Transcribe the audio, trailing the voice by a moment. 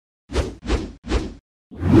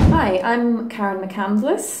Hi, I'm Karen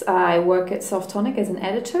McCandless. I work at Softonic as an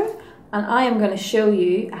editor, and I am going to show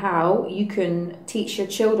you how you can teach your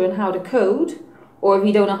children how to code, or if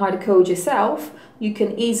you don't know how to code yourself, you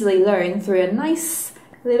can easily learn through a nice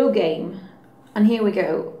little game. And here we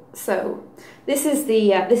go. So this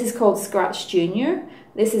is called Scratch Junior.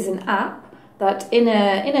 This is an app that in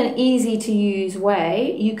an easy to use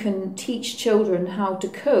way you can teach children how to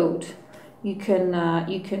code. You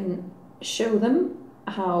can show them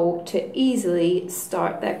how to easily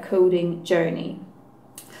start their coding journey.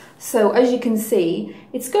 So as you can see,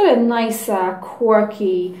 it's got a nice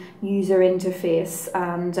quirky user interface,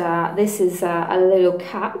 and this is a little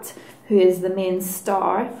cat who is the main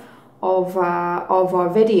star of our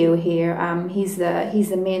video here. He's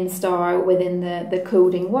the main star within the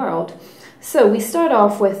coding world. So we start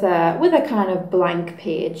off with a kind of blank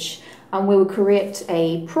page, and we will create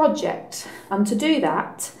a project. And to do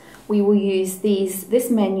that, we will use this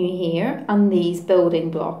menu here and these building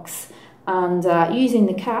blocks, and using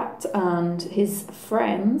the cat and his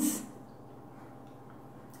friends,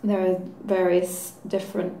 there are various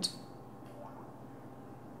different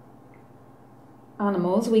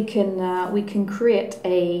animals. We can create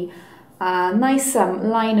a nice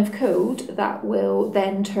line of code that will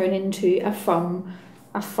then turn into a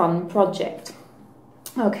fun project.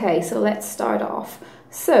 Okay, so let's start off.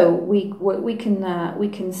 So we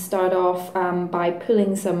can start off by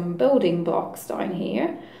pulling some building blocks down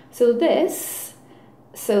here. So this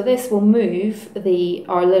will move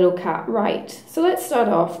our little cat right. So let's start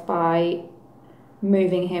off by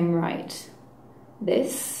moving him right.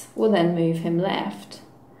 This will then move him left.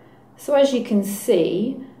 So as you can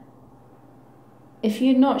see, if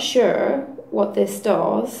you're not sure what this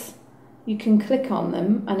does, you can click on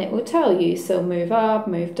them and it will tell you. So move up,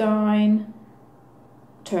 move down,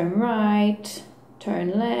 turn right,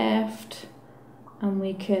 turn left, and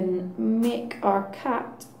we can make our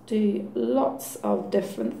cat do lots of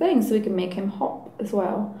different things. So we can make him hop as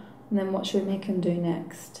well, and then what should we make him do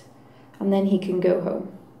next? And then he can go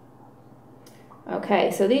home.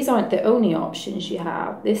 Okay, so these aren't the only options you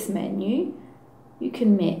have. This menu, you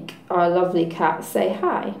can make our lovely cat say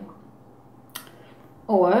hi,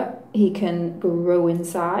 or he can grow in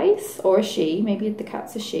size, or she, maybe the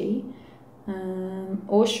cat's a she,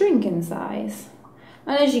 or shrink in size.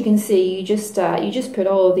 And as you can see, you just put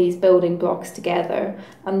all of these building blocks together,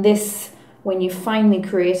 and this, when you finally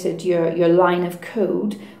created your line of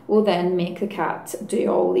code, will then make the cat do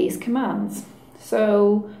all these commands.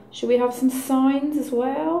 So should we have some sounds as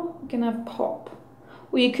well? We can have pop,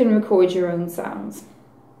 or you can record your own sounds.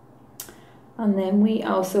 And then we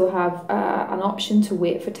also have an option to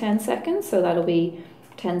wait for 10 seconds, so that'll be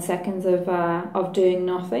 10 seconds of doing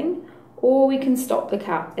nothing, or we can stop the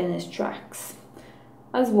cat in his tracks,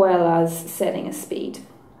 as well as setting a speed.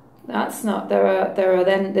 There's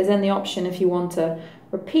then the option if you want to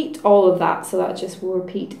repeat all of that, so that just will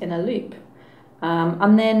repeat in a loop.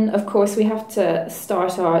 And then of course we have to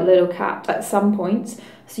start our little cat at some point,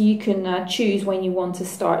 so you can choose when you want to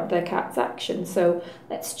start the cat's action. So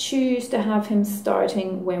let's choose to have him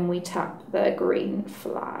starting when we tap the green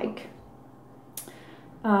flag.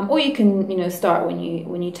 Or you can start when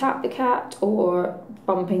you tap the cat, or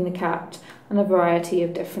bumping the cat, and a variety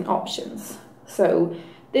of different options. So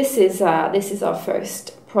this is our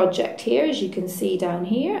first project here, as you can see down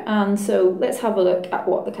here. And so let's have a look at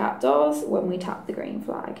what the cat does when we tap the green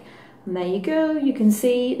flag. And there you go. You can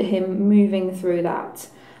see him moving through that.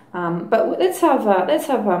 But let's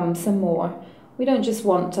have some more. We don't just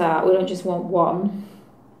want one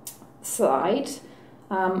slide.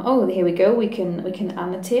 Oh, here we go. We can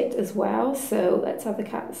annotate as well. So let's have the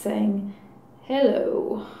cat saying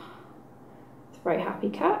hello. It's a very happy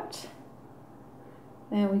cat.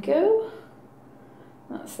 There we go.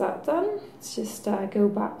 That's that done. Let's just go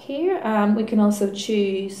back here. We can also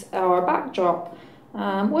choose our backdrop.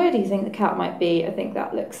 Where do you think the cat might be? I think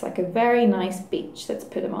that looks like a very nice beach. Let's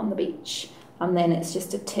put him on the beach. And then it's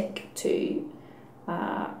just a tick to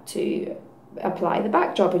apply the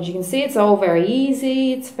backdrop. As you can see, it's all very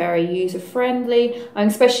easy. It's very user-friendly,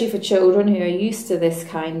 and especially for children who are used to this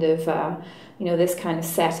kind of this kind of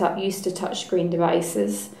setup, used to touchscreen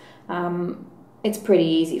devices. It's pretty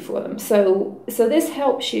easy for them. So this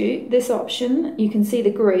helps you, this option, you can see the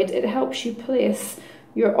grid, it helps you place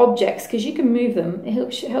your objects, because you can move them. It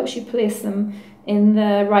helps you place them in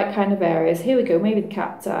the right kind of areas. Here we go, maybe the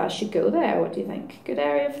cat should go there. What do you think? Good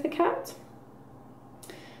area for the cat?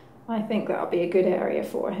 I think that'll be a good area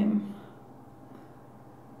for him.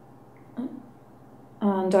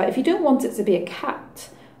 And if you don't want it to be a cat,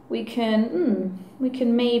 we can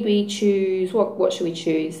maybe choose, what should we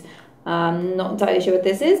choose? Not entirely sure what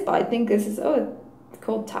this is, but I think this is, oh, it's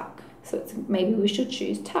called tack. So it's, maybe we should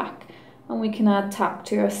choose tack. And we can add tack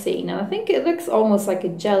to our scene. And I think it looks almost like a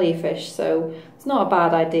jellyfish, so it's not a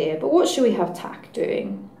bad idea. But what should we have tack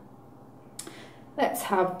doing? Let's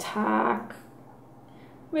have tack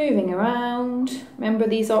moving around. Remember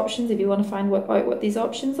these options, if you want to find out what these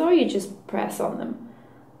options are, you just press on them.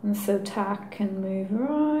 And so tack can move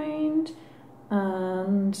around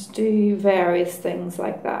and do various things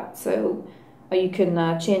like that. So you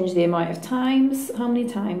can change the amount of times. How many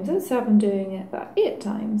times? Let's have them doing it that 8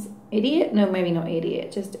 times. 88? No, maybe not 88,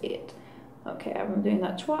 just 8. Okay, I'm doing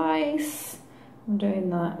that twice. I'm doing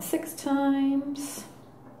that 6 times.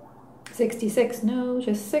 66, no,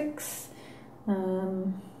 just 6.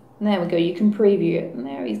 There we go, you can preview it, and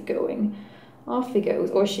there he's going. Off he goes,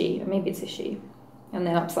 or she, or maybe it's a she. And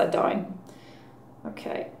then upside down.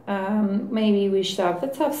 Okay, maybe we should have,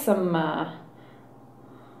 let's have some,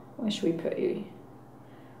 where should we put you?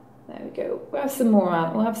 There we go, we'll have some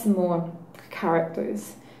more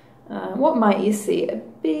characters. What might you see? A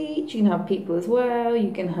beach, you can have people as well,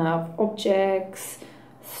 you can have objects,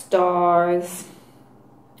 stars,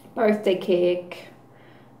 birthday cake,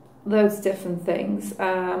 those different things.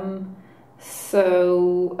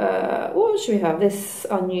 What should we have? This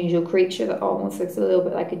unusual creature that almost looks a little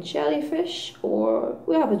bit like a jellyfish, or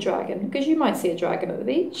we'll have a dragon, because you might see a dragon at the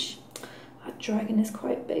beach. That dragon is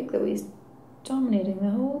quite big though, he's dominating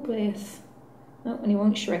the whole place. Oh, and he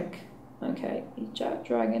won't shrink. Okay,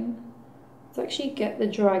 dragon. Let's actually get the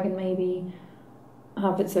dragon maybe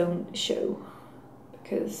have its own show,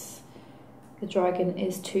 because the dragon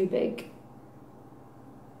is too big.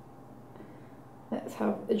 Let's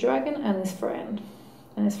have the dragon and his friend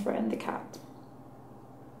the cat.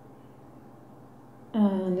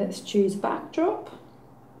 And let's choose backdrop.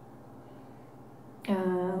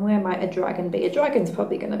 Where might a dragon be? A dragon's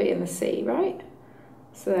probably going to be in the sea, right?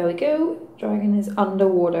 So there we go. Dragon is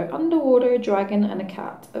underwater. Underwater, dragon and a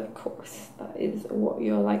cat, of course. That is what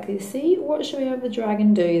you're likely to see. What should we have the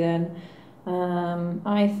dragon do then?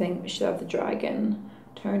 I think we should have the dragon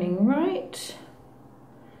turning right.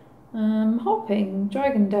 Hopping.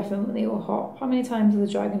 Dragon definitely will hop. How many times will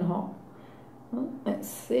the dragon hop? Well, let's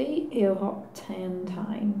see. He'll hop 10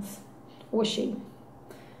 times. Or she.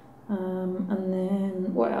 And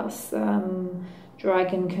then what else?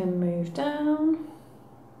 Dragon can move down.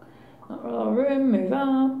 Not a lot of room. Move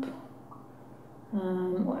up.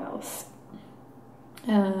 What else?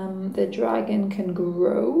 The dragon can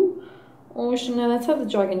grow. Or no, let's have the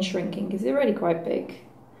dragon shrinking because they're already quite big.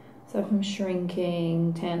 So from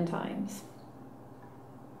shrinking 10 times.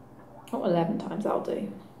 Or 11 times, I'll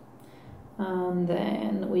do. And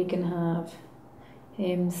then we can have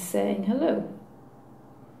him saying hello.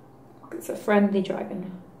 It's a friendly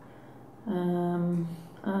dragon.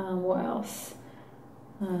 What else?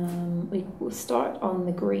 We will start on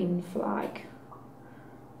the green flag.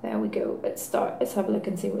 There we go. Let's start. Let's have a look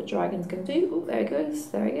and see what dragon's going to do. Oh, there he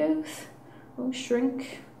goes. There he goes. Oh,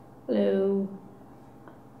 shrink. Hello.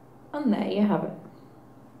 And there you have it.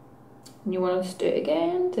 And you want us to do it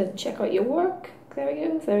again to check out your work. There he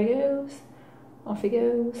goes. There he goes. Off he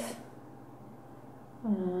goes.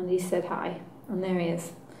 And he said hi. And there he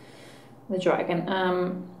is. The dragon.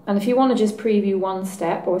 And if you want to just preview one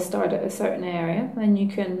step or start at a certain area, then you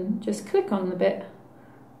can just click on the bit.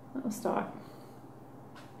 That'll start.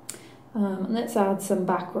 And let's add some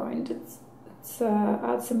background. Let's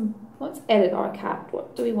edit our cat.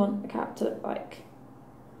 What do we want the cat to look like?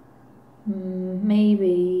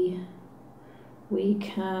 Maybe we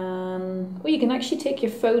can, well, you can actually take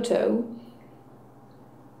your photo.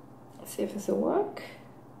 Let's see if this will work.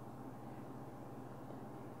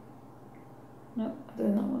 No, it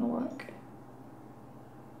does not want to work.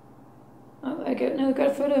 Oh, there we go. No, we've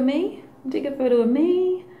got a photo of me. I'll take a photo of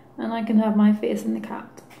me and I can have my face in the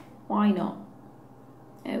cat. Why not?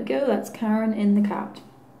 There we go, that's Karen in the cat.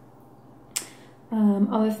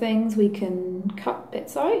 Other things, we can cut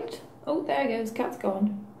bits out. Oh, there it goes, cat's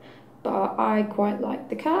gone. But I quite like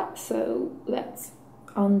the cat, so let's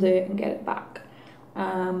undo it and get it back.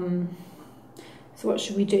 So what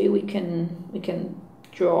should we do? We can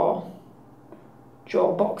draw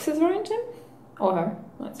boxes around him, or her.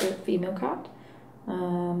 That's a female cat.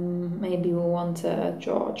 Maybe we'll want to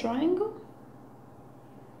draw a triangle.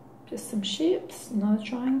 Just some shapes, another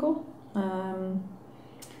triangle.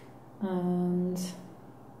 And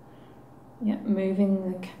yeah,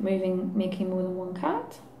 making more than one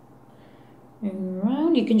cat. Moving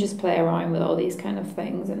around, you can just play around with all these kind of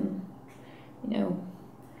things and, you know,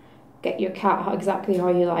 get your cat exactly how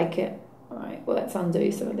you like it. All right, well, let's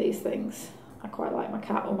undo some of these things. I quite like my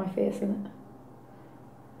cat with my face in it.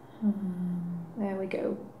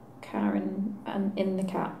 go, Karen and in the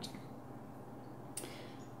cat.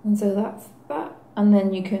 And so that's that. And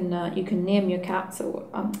then you can name your cat, so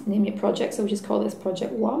name your project. So we'll just call this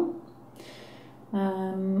project 1.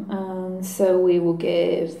 And so we will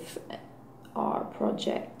give our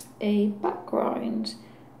project a background,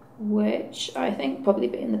 which I think probably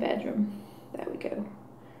be in the bedroom. There we go.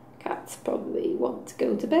 Cats probably want to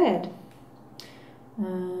go to bed.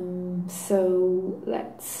 So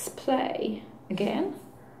let's play again.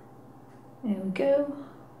 There we go.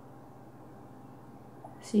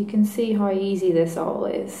 So you can see how easy this all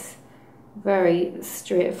is. Very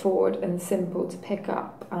straightforward and simple to pick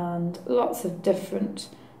up, and lots of different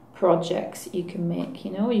projects you can make.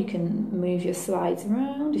 You know, you can move your slides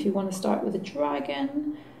around if you want to start with a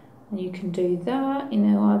dragon, and you can do that. You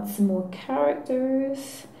know, add some more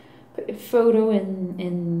characters, put a photo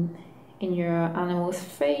in your animal's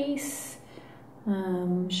face.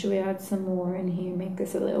 Should we add some more in here? Make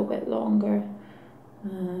this a little bit longer.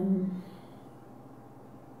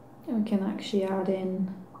 We can actually add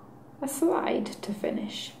in a slide to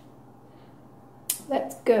finish.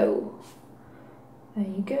 Let's go. There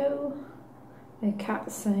you go. The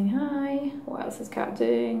cat's saying hi. What else is cat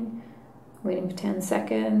doing? Waiting for 10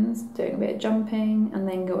 seconds, doing a bit of jumping, and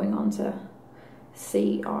then going on to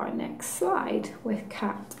see our next slide with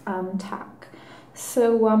cat and tack.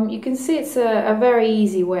 So you can see it's a very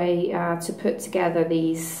easy way to put together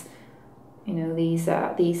these, you know, these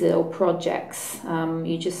little projects.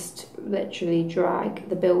 You just literally drag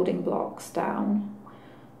the building blocks down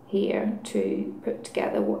here to put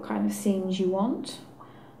together what kind of scenes you want.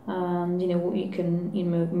 And you know, you can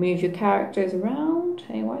move your characters around.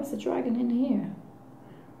 Hey, why is the dragon in here?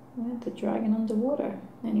 Why is the dragon underwater?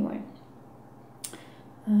 Anyway.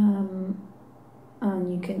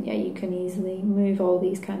 And you can easily move all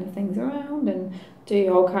these kind of things around and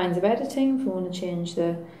do all kinds of editing if you want to change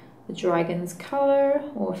the dragon's colour,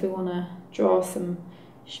 or if you want to draw some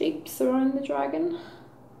shapes around the dragon,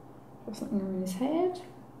 or something on his head.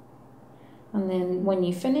 And then when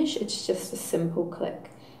you finish, it's just a simple click.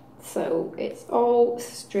 So it's all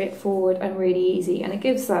straightforward and really easy, and it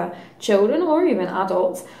gives children or even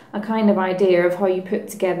adults a kind of idea of how you put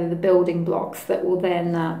together the building blocks that will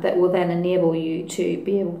then enable you to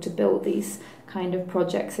be able to build these kind of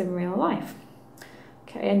projects in real life.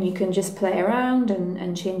 Okay, and you can just play around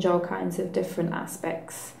and change all kinds of different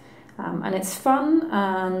aspects. And it's fun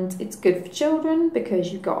and it's good for children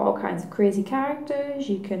because you've got all kinds of crazy characters.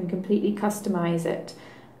 You can completely customize it.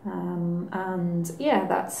 And yeah,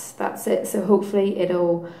 that's it. So hopefully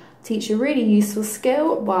it'll teach a really useful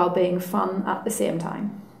skill while being fun at the same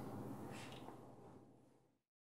time.